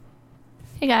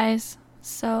Hey guys,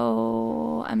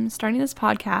 so I'm starting this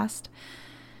podcast.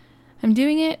 I'm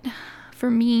doing it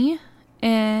for me,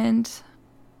 and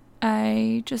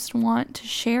I just want to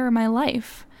share my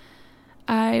life.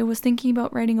 I was thinking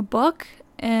about writing a book,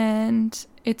 and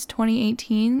it's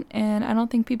 2018, and I don't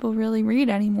think people really read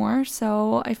anymore,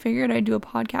 so I figured I'd do a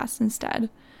podcast instead.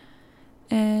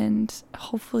 And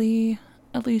hopefully,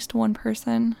 at least one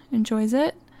person enjoys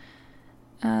it.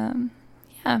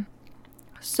 Yeah.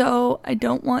 So I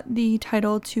don't want the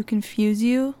title to confuse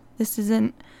you.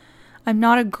 I'm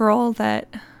not a girl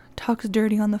that talks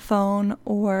dirty on the phone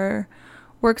or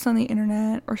works on the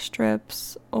internet or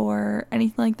strips or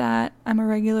anything like that. I'm a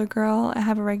regular girl. I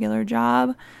have a regular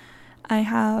job. I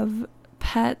have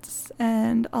pets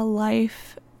and a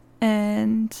life,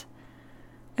 and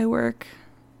I work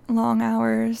long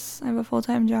hours. I have a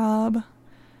full-time job.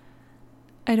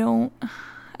 I don't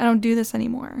do this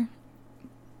anymore.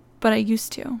 But I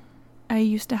used to. I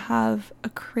used to have a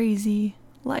crazy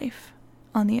life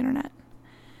on the internet.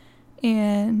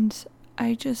 And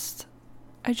I just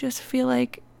feel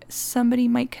like somebody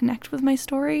might connect with my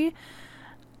story.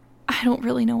 I don't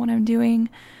really know what I'm doing.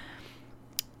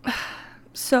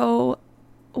 So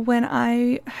when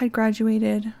I had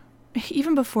graduated,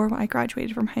 even before I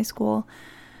graduated from high school,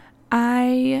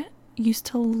 I used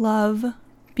to love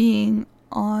being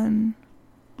on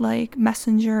like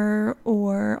Messenger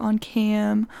or on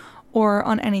Cam or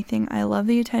on anything. I love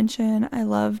the attention. I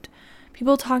loved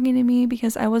people talking to me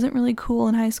because I wasn't really cool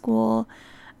in high school.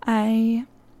 I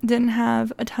didn't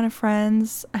have a ton of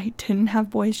friends. I didn't have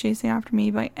boys chasing after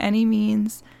me by any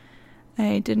means.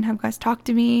 I didn't have guys talk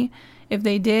to me. If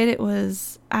they did, it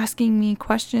was asking me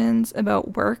questions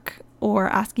about work or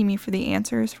asking me for the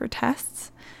answers for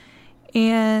tests.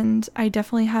 And I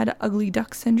definitely had ugly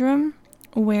duck syndrome,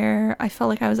 where I felt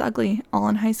like I was ugly all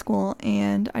in high school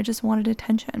and I just wanted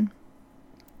attention.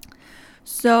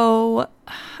 So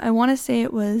I want to say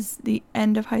it was the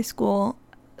end of high school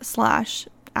 /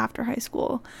 after high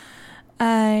school.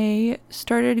 I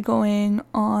started going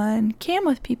on Cam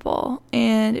with people,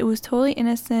 and it was totally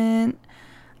innocent.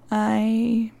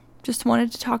 I just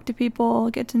wanted to talk to people,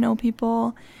 get to know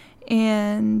people,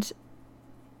 and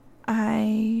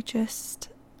I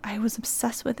was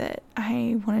obsessed with it.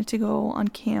 I wanted to go on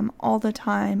Cam all the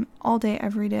time, all day,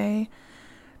 every day.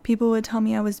 People would tell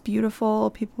me I was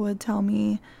beautiful. People would tell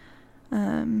me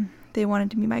they wanted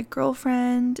to be my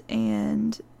girlfriend,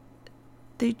 and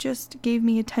they just gave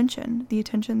me attention, the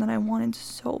attention that I wanted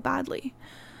so badly.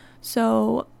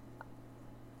 So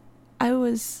I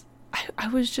was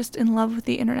just in love with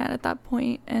the internet at that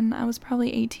point, and I was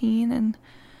probably 18, and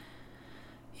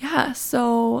yeah,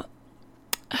 so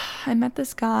I met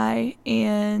this guy,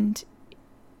 and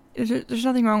there's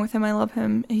nothing wrong with him. I love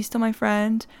him. He's still my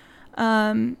friend.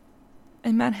 I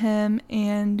met him,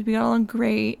 and we got along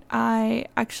great. I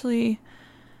actually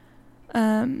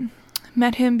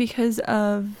met him because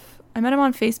I met him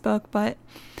on Facebook, but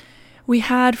we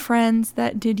had friends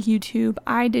that did YouTube.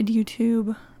 I did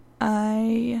YouTube.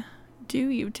 I do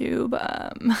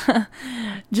YouTube.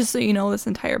 Just so you know, this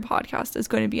entire podcast is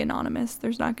going to be anonymous.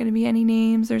 There's not going to be any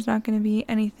names. There's not going to be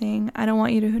anything. I don't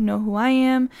want you to know who I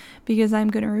am, because I'm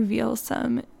going to reveal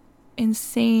some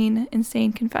insane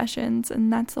confessions,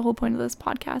 and that's the whole point of this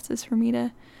podcast, is for me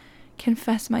to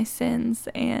confess my sins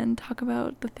and talk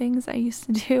about the things I used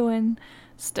to do and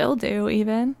still do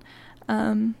even.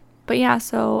 But yeah,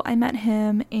 so I met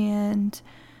him, and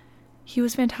he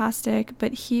was fantastic,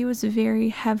 but he was very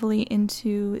heavily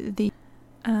into the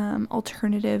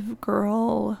alternative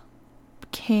girl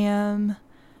Cam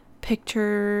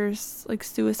pictures, like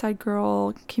suicide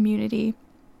girl community.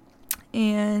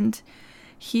 And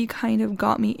he kind of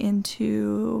got me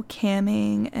into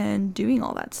camming and doing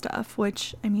all that stuff,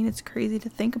 which, I mean, it's crazy to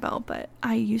think about, but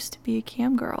I used to be a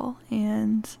cam girl,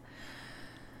 and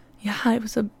yeah, it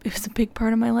was a big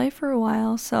part of my life for a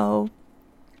while. So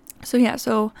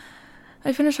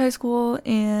I finished high school,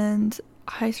 and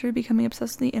I started becoming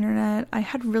obsessed with the internet. I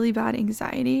had really bad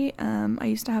anxiety. I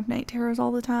used to have night terrors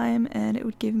all the time, and it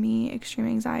would give me extreme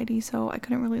anxiety, so I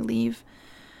couldn't really leave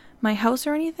my house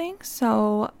or anything.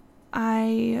 So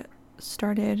I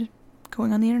started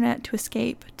going on the internet to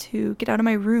escape, to get out of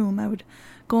my room. I would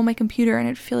go on my computer, and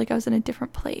I'd feel like I was in a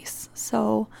different place.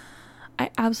 So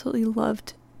I absolutely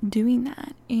loved doing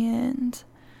that. And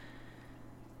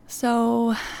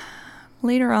so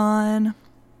later on,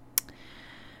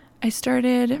 I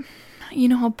started, you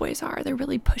know how boys are, they're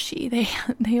really pushy.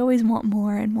 They always want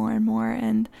more and more and more.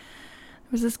 And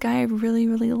there was this guy I really,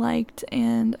 really liked,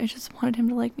 and I just wanted him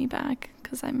to like me back,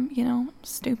 because I'm,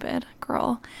 stupid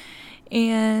girl.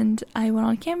 And I went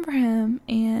on cam for him,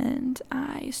 and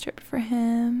I stripped for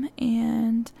him,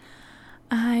 and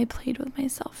I played with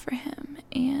myself for him,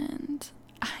 and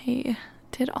I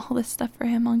did all this stuff for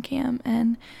him on cam,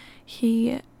 and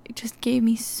he just gave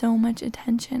me so much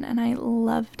attention, and I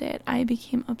loved it. I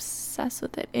became obsessed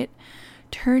with it. It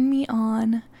turned me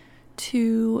on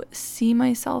to see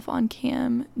myself on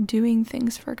cam doing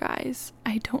things for guys.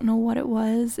 I don't know what it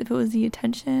was, if it was the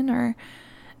attention or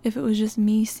if it was just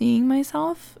me seeing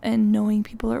myself and knowing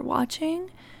people are watching,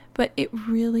 but it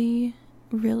really,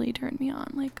 really turned me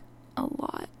on, like, a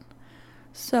lot.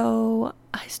 So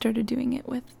I started doing it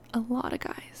with a lot of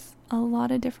guys, a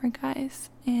lot of different guys,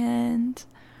 and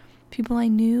people I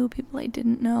knew, people I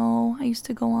didn't know. I used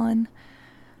to go on,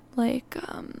 like,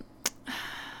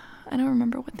 I don't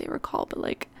remember what they were called, but,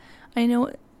 like, I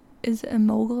know, is it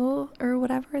Omegle or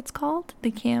whatever it's called?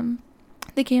 The cam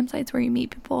sites where you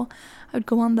meet people. I would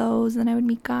go on those, and I would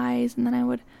meet guys, and then I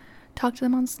would talk to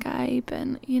them on Skype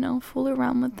and, fool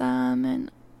around with them,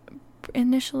 and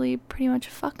initially pretty much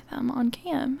fuck them on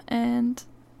cam, and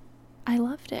I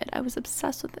loved it. I was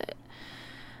obsessed with it.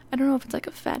 I don't know if it's like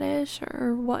a fetish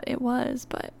or what it was,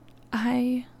 but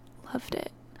I loved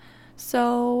it.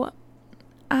 So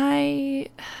I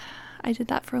did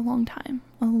that for a long time,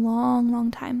 a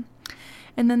long time.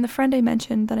 And then the friend I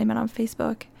mentioned that I met on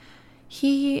Facebook,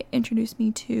 he introduced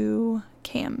me to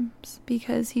cams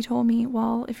because he told me,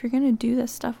 well, if you're going to do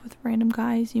this stuff with random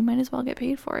guys, you might as well get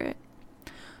paid for it.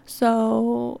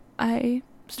 So I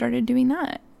started doing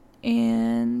that,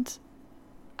 and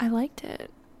I liked it.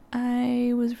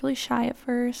 I was really shy at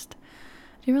first.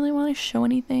 I didn't really want to show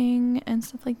anything and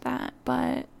stuff like that,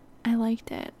 but I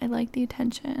liked it. I liked the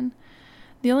attention.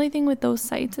 The only thing with those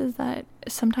sites is that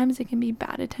sometimes it can be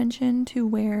bad attention to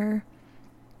where,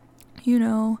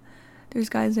 there's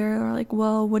guys there that are like,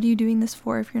 well, what are you doing this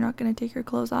for if you're not going to take your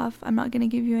clothes off? I'm not going to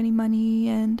give you any money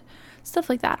and stuff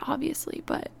like that, obviously.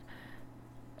 But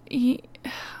I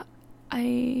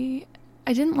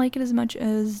didn't like it as much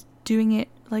as doing it,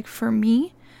 like, for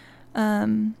me.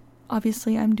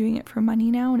 Obviously, I'm doing it for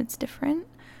money now, and it's different.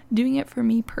 Doing it for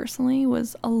me personally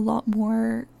was a lot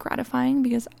more gratifying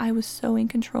because I was so in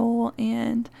control,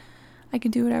 and I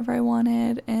could do whatever I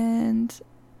wanted, and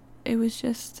it was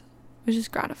just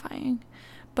gratifying.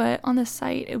 But on the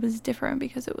site, it was different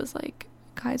because it was like,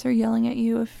 guys are yelling at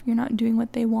you if you're not doing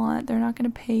what they want. They're not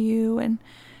going to pay you, and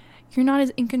you're not as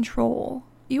in control.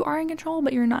 You are in control,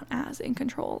 but you're not as in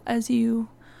control as you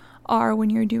are when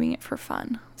you're doing it for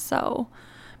fun. So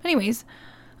anyways,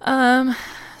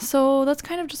 so that's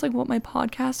kind of just like what my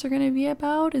podcasts are going to be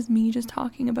about, is me just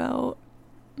talking about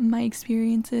my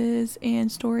experiences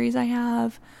and stories I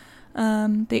have.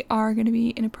 They are going to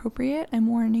be inappropriate. I'm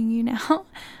warning you now.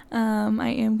 I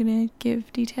am going to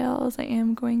give details. I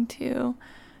am going to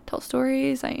tell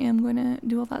stories. I am going to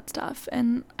do all that stuff.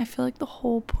 And I feel like the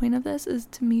whole point of this is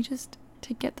to me just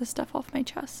to get this stuff off my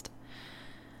chest.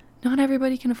 Not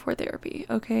everybody can afford therapy,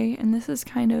 okay? And this is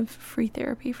kind of free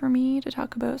therapy for me to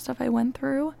talk about stuff I went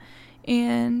through.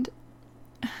 And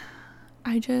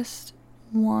I just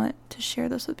want to share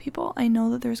this with people. I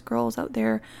know that there's girls out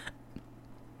there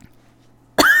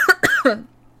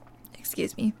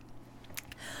excuse me.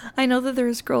 I know that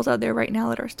there's girls out there right now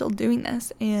that are still doing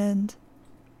this, and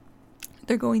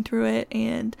they're going through it,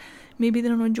 and maybe they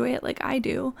don't enjoy it like I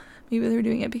do. Maybe they're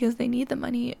doing it because they need the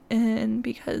money and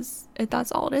because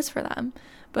that's all it is for them.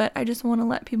 But I just want to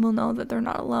let people know that they're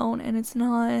not alone, and it's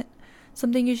not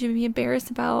something you should be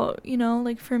embarrassed about.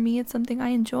 Like, for me, it's something I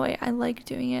enjoy. I like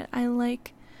doing it. I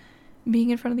like being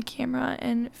in front of the camera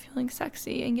and feeling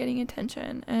sexy and getting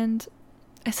attention, and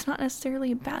it's not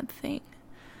necessarily a bad thing.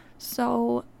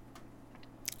 So,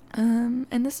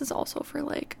 and this is also for,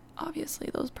 like, obviously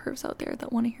those pervs out there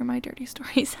that want to hear my dirty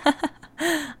stories.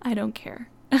 I don't care.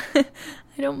 I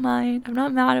don't mind. I'm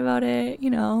not mad about it.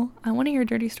 I want to hear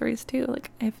dirty stories too.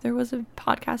 Like, if there was a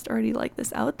podcast already like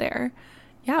this out there,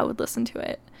 yeah, I would listen to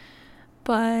it.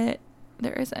 But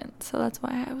there isn't. So that's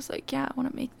why I was like, yeah, I want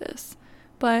to make this.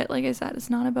 But like I said,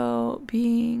 it's not about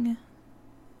being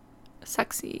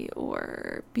sexy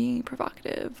or being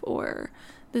provocative, or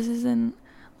this isn't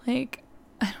like,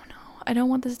 I don't know. I don't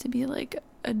want this to be like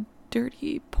a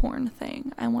dirty porn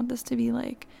thing. I want this to be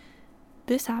like,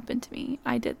 this happened to me.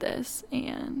 I did this,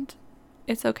 and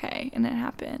it's okay, and it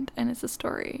happened, and it's a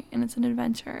story, and it's an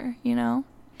adventure,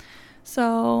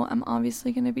 So I'm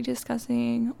obviously going to be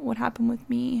discussing what happened with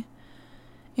me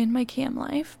in my cam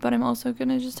life, but I'm also going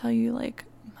to just tell you, like,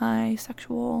 my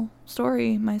sexual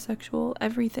story, my sexual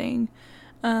everything,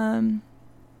 being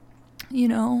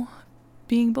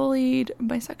bullied,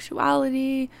 my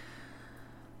sexuality,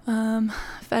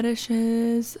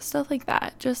 fetishes, stuff like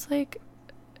that. Just like,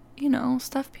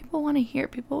 stuff people want to hear.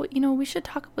 People, we should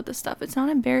talk about this stuff. It's not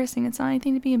embarrassing. It's not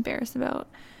anything to be embarrassed about.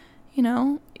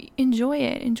 Enjoy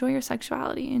it. Enjoy your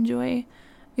sexuality. Enjoy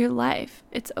your life.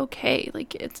 It's okay.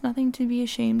 Like, it's nothing to be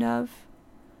ashamed of.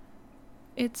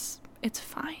 It's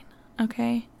fine.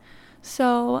 Okay?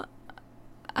 So,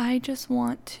 I just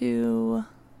want to...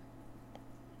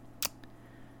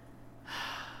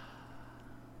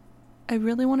 I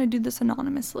really want to do this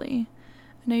anonymously.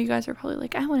 I know you guys are probably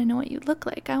like, I want to know what you look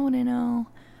like. I want to know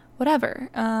whatever.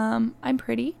 I'm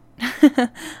pretty.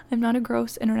 I'm not a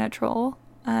gross internet troll.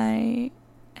 I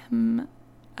am,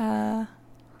 I'm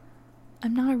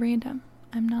not a random.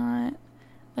 I'm not,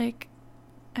 like,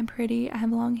 I'm pretty. I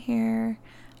have long hair.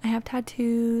 I have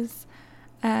tattoos.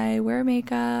 I wear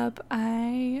makeup.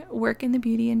 I work in the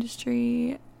beauty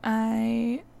industry.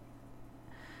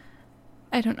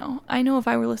 I don't know. I know if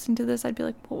I were listening to this, I'd be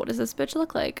like, well, what does this bitch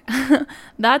look like?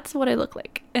 That's what I look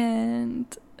like. And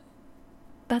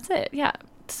that's it. Yeah.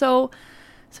 So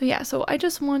I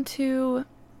just want to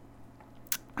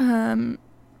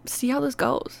see how this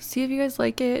goes. See if you guys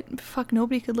like it. Fuck,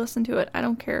 nobody could listen to it. I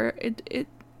don't care.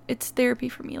 It's therapy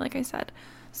for me, like I said.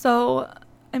 So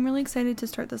I'm really excited to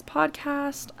start this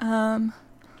podcast.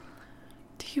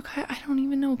 Do you guys, I don't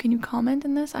even know. Can you comment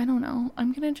in this? I don't know.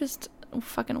 I'm gonna just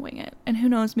fucking wing it. And who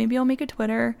knows, maybe I'll make a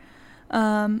Twitter,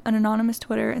 an anonymous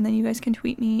Twitter, and then you guys can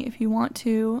tweet me if you want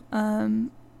to,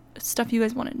 stuff you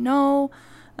guys want to know,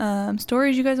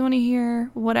 stories you guys want to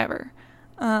hear, whatever.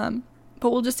 But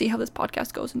we'll just see how this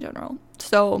podcast goes in general.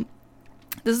 So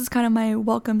this is kind of my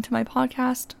welcome to my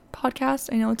podcast.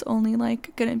 I know it's only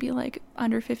like gonna be like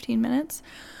under 15 minutes,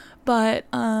 but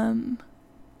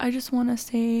I just want to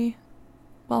say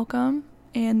welcome,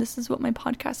 and this is what my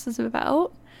podcast is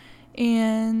about.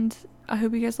 And I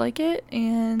hope you guys like it,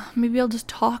 and maybe I'll just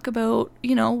talk about,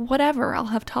 whatever. I'll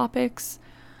have topics.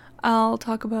 I'll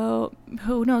talk about,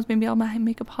 who knows, maybe I'll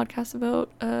make a podcast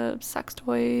about sex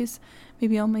toys.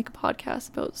 Maybe I'll make a podcast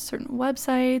about certain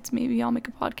websites. Maybe I'll make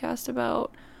a podcast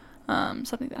about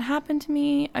something that happened to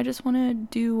me. I just want to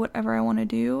do whatever I want to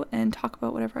do and talk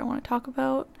about whatever I want to talk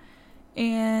about.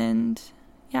 And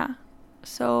yeah,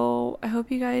 so I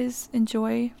hope you guys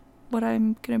enjoy what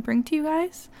I'm going to bring to you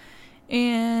guys.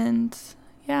 And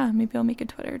yeah, maybe I'll make a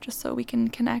Twitter just so we can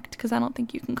connect, because I don't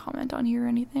think you can comment on here or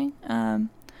anything.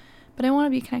 But I want to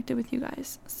be connected with you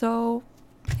guys. So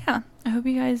yeah, I hope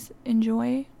you guys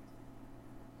enjoy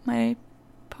my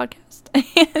podcast.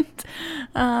 And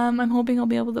I'm hoping I'll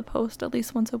be able to post at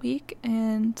least once a week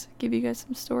and give you guys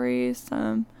some stories,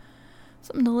 something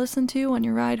to listen to on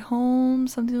your ride home,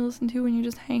 something to listen to when you're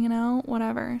just hanging out,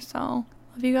 whatever. So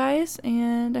love you guys,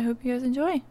 and I hope you guys enjoy.